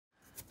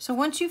So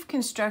once you've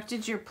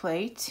constructed your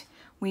plate,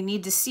 we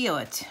need to seal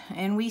it.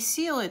 And we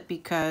seal it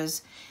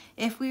because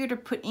if we were to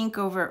put ink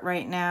over it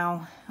right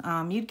now,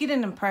 you'd get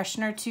an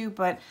impression or two,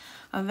 but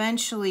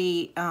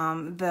eventually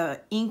the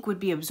ink would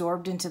be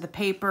absorbed into the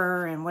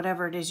paper and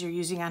whatever it is you're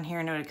using on here,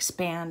 and it would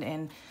expand,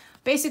 and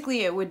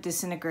basically it would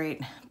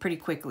disintegrate pretty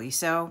quickly.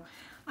 So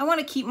I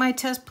want to keep my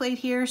test plate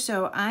here,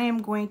 so I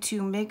am going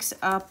to mix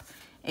up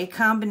a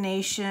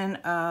combination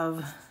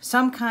of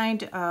some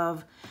kind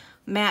of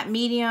matte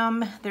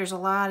medium. There's a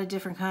lot of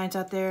different kinds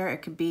out there.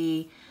 It could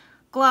be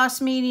gloss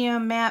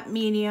medium, matte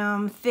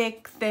medium,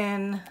 thick,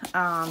 thin,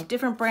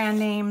 different brand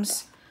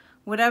names,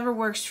 whatever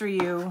works for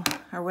you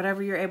or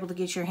whatever you're able to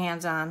get your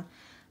hands on.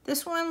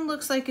 This one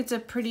looks like it's a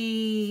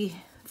pretty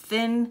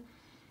thin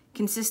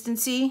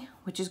consistency,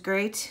 which is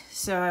great,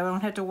 so I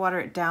don't have to water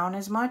it down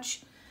as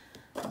much.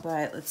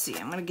 But let's see,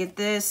 I'm gonna get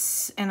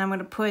this and I'm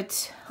gonna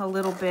put a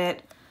little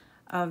bit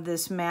of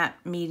this matte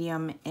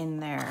medium in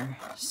there.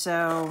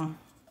 So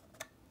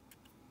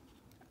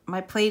my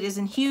plate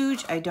isn't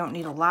huge, I don't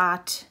need a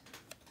lot.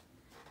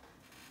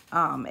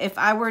 If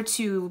I were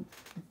to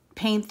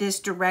paint this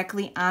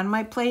directly on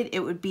my plate, it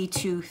would be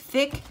too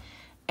thick,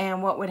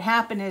 and what would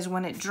happen is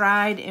when it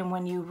dried and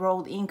when you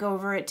rolled ink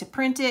over it to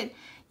print it,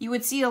 you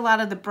would see a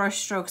lot of the brush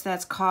strokes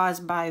that's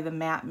caused by the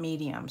matte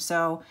medium.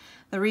 So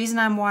the reason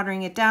I'm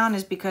watering it down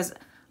is because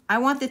I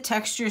want the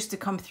textures to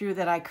come through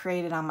that I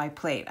created on my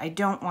plate. I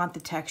don't want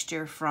the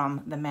texture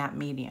from the matte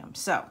medium.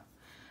 So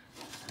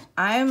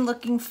I'm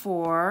looking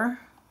for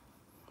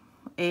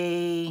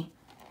a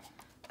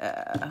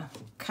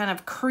kind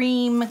of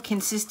cream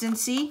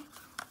consistency.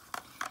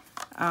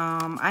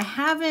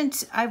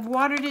 I've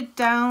watered it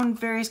down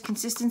various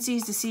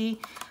consistencies to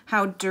see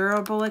how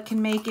durable it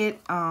can make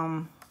it.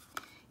 You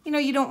know,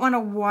 you don't want to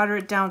water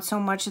it down so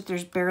much that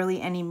there's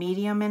barely any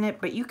medium in it,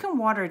 but you can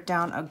water it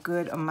down a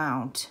good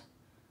amount.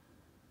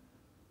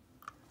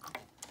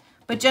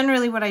 But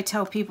generally what I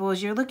tell people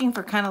is you're looking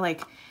for kind of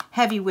like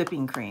heavy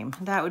whipping cream.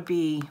 That would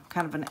be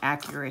kind of an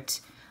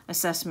accurate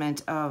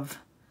assessment of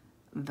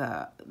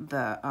the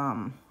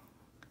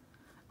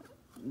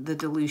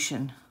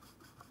dilution.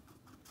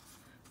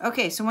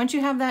 Okay, so once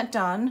you have that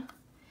done,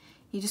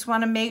 you just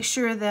want to make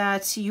sure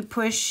that you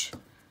push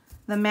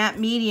the matte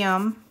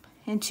medium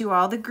into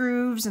all the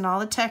grooves and all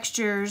the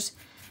textures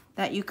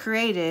that you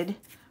created.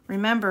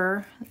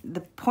 Remember,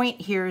 the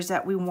point here is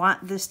that we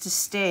want this to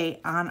stay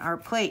on our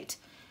plate.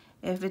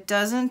 If it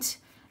doesn't,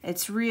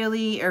 it's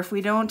really, or if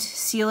we don't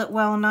seal it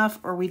well enough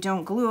or we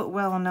don't glue it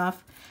well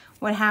enough,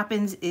 what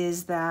happens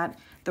is that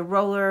the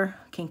roller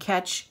can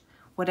catch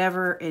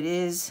whatever it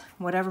is,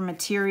 whatever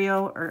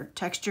material or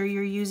texture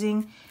you're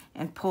using,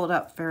 and pull it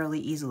up fairly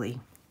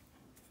easily.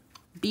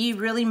 Be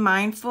really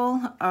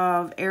mindful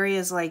of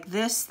areas like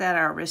this that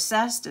are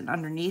recessed and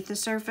underneath the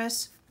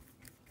surface.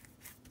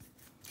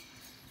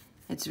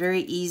 It's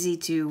very easy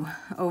to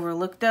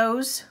overlook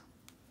those.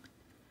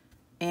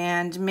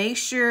 And make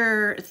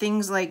sure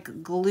things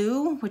like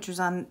glue, which is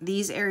on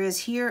these areas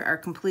here, are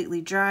completely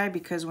dry,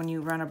 because when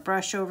you run a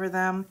brush over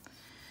them,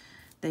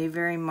 they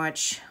very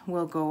much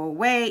will go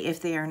away if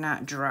they are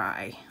not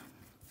dry.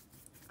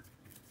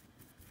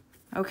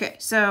 Okay,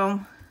 so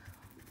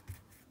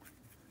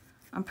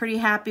I'm pretty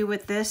happy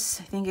with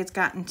this. I think it's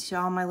gotten to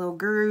all my little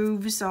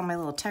grooves, all my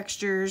little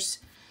textures.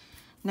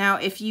 Now,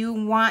 if you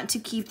want to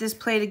keep this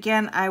plate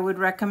again, I would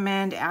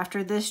recommend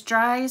after this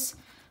dries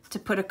to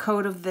put a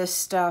coat of this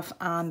stuff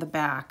on the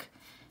back.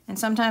 And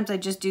sometimes I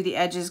just do the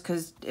edges,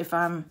 because if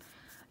I'm,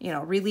 you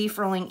know, relief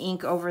rolling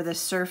ink over the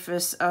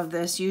surface of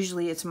this,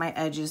 usually it's my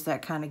edges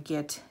that kind of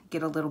get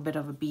a little bit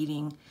of a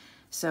beating.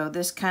 So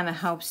this kind of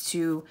helps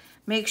to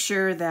make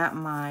sure that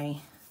my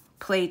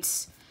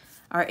plates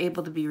are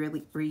able to be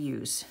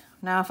reused.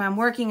 Now, if I'm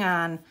working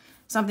on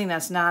something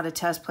that's not a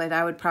test plate,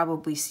 I would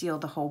probably seal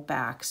the whole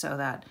back so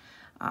that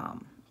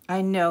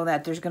I know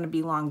that there's going to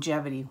be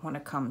longevity when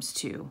it comes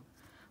to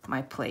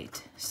my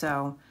plate.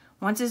 So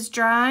once it's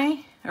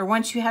dry, or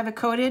once you have it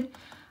coated,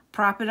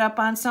 prop it up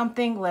on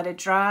something, let it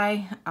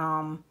dry,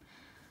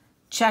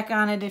 check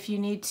on it if you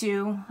need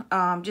to.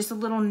 Just a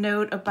little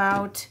note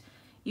about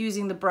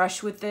using the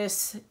brush with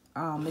this.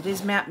 It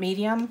is matte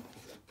medium,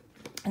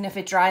 and if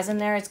it dries in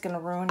there, it's going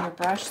to ruin your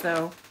brush.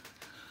 So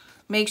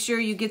make sure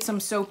you get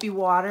some soapy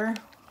water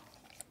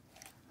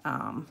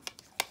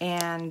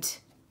and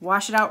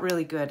wash it out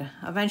really good.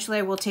 Eventually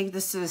I will take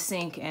this to the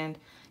sink and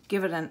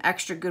give it an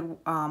extra good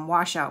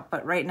wash out,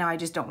 but right now I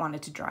just don't want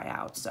it to dry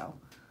out. So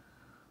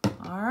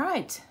all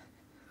right,